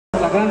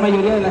la gran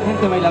mayoría de la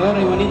gente bailadora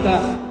y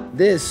bonita.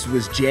 This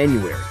was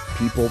January.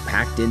 People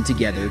packed in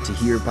together to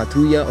hear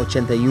Patrulla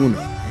 81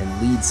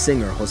 and lead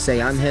singer Jose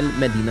Angel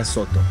Medina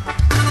Soto.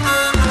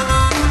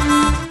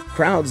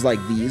 Crowds like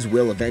these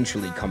will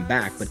eventually come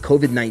back, but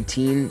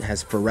COVID-19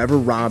 has forever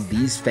robbed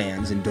these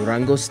fans in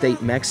Durango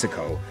State,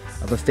 Mexico,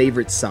 of a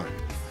favorite son.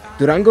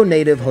 Durango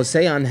native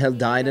Jose Angel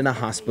died in a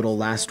hospital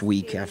last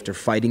week after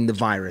fighting the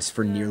virus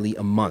for nearly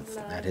a month.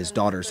 At his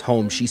daughter's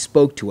home, she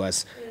spoke to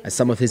us as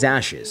some of his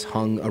ashes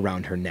hung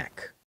around her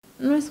neck.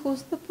 No es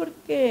justo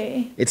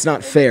porque... It's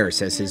not fair,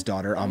 says his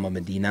daughter, Alma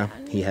Medina.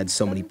 He had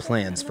so many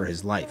plans for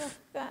his life.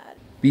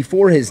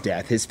 Before his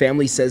death, his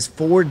family says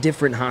 4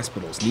 different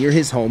hospitals near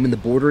his home in the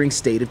bordering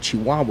state of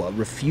Chihuahua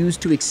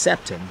refused to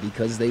accept him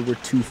because they were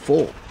too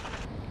full.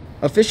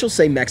 Officials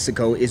say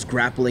Mexico is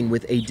grappling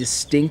with a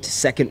distinct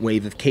second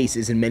wave of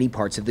cases in many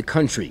parts of the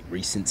country.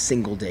 Recent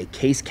single-day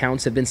case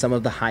counts have been some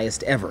of the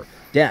highest ever.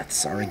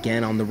 Deaths are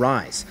again on the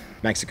rise.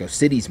 Mexico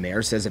City's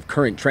mayor says if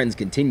current trends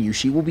continue,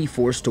 she will be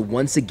forced to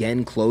once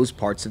again close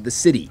parts of the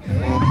city.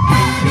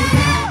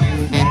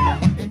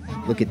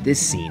 Look at this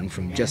scene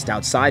from just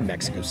outside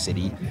Mexico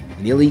City,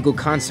 an illegal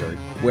concert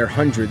where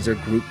hundreds are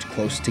grouped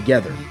close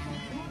together.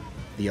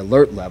 The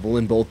alert level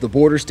in both the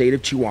border state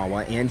of Chihuahua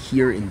and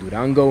here in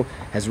Durango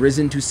has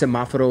risen to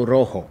semáforo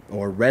rojo,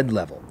 or red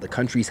level, the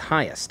country's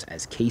highest,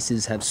 as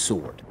cases have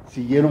soared.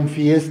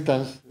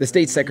 The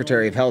state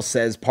secretary of health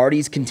says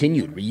parties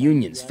continued,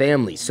 reunions,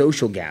 families,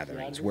 social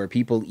gatherings, where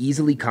people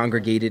easily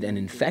congregated and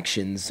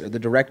infections are the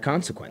direct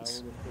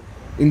consequence.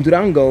 In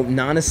Durango,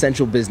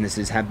 non-essential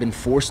businesses have been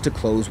forced to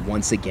close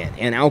once again,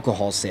 and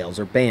alcohol sales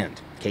are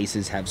banned.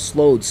 Cases have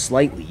slowed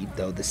slightly,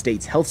 though the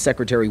state's health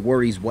secretary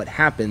worries what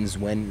happens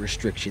when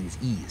restrictions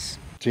ease.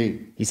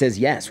 He says,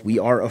 yes, we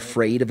are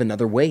afraid of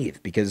another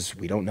wave because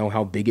we don't know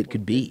how big it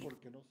could be.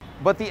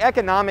 But the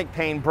economic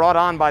pain brought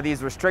on by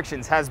these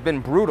restrictions has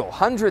been brutal.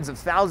 Hundreds of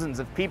thousands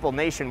of people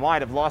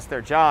nationwide have lost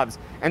their jobs,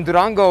 and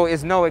Durango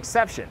is no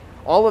exception.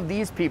 All of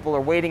these people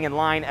are waiting in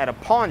line at a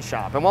pawn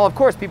shop. And while, of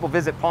course, people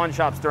visit pawn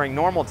shops during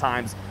normal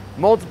times,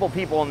 multiple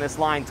people in this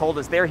line told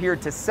us they're here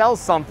to sell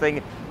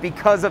something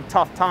because of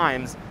tough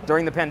times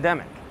during the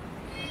pandemic.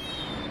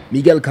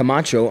 Miguel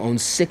Camacho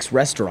owns 6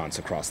 restaurants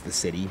across the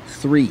city.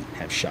 3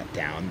 have shut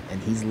down, and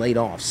he's laid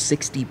off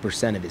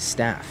 60% of his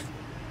staff.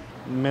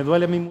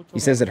 He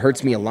says it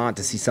hurts me a lot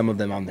to see some of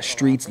them on the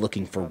streets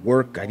looking for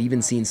work. I've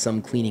even seen some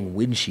cleaning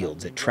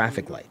windshields at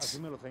traffic lights.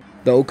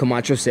 Though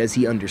Camacho says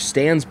he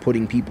understands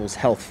putting people's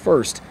health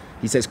first,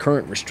 he says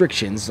current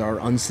restrictions are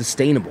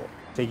unsustainable.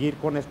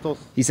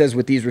 He says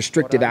with these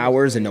restrictive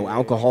hours and no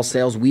alcohol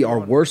sales, we are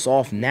worse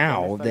off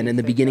now than in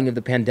the beginning of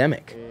the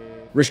pandemic.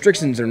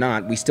 Restrictions or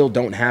not, we still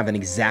don't have an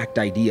exact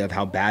idea of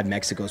how bad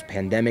Mexico's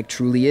pandemic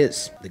truly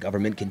is. The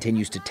government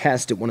continues to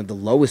test at one of the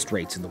lowest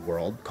rates in the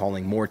world,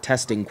 calling more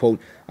testing, quote,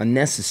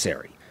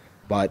 unnecessary.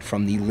 But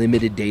from the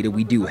limited data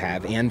we do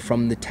have, and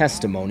from the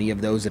testimony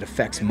of those it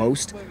affects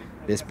most,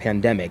 this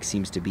pandemic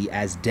seems to be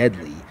as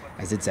deadly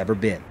as it's ever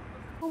been.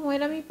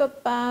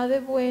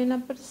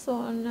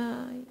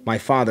 My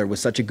father was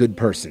such a good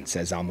person,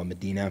 says Alma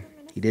Medina.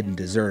 He didn't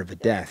deserve a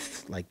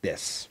death like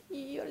this.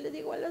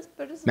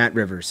 Matt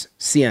Rivers,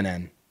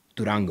 CNN,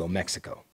 Durango, Mexico.